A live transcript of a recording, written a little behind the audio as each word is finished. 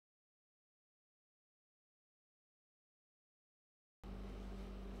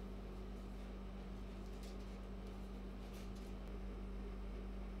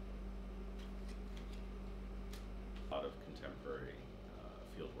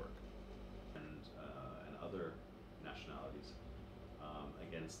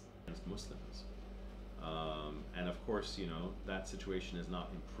against Muslims. And of course, you know, that situation is not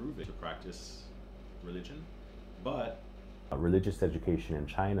improving to practice religion, but religious education in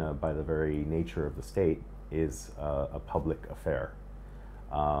China, by the very nature of the state, is a public affair.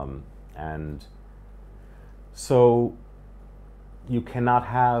 And so you cannot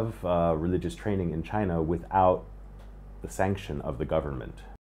have religious training in China without the sanction of the government.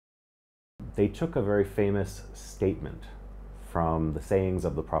 They took a very famous statement from the sayings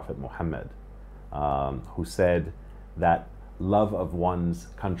of the Prophet Muhammad, who said that love of one's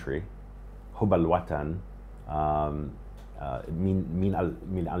country, hub al-watan, min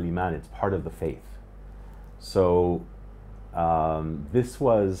al-iman, it's part of the faith. So this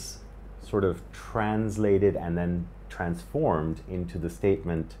was sort of translated and then transformed into the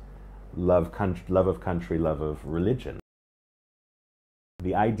statement, love of country, love of religion.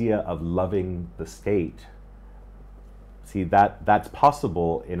 The idea of loving the state, see, that's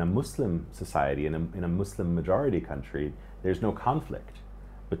possible in a Muslim society, in a Muslim majority country. There's no conflict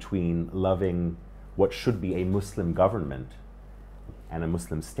between loving what should be a Muslim government and a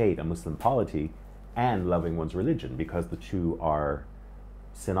Muslim state, a Muslim polity, and loving one's religion, because the two are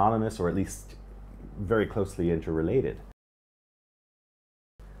synonymous, or at least very closely interrelated.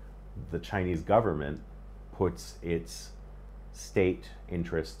 The Chinese government puts its state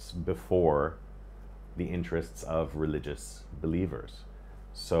interests before the interests of religious believers.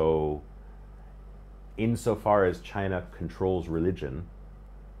 So insofar as China controls religion,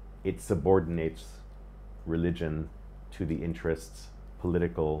 it subordinates religion to the interests,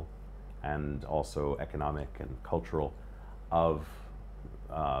 political and also economic and cultural, of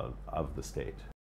the state.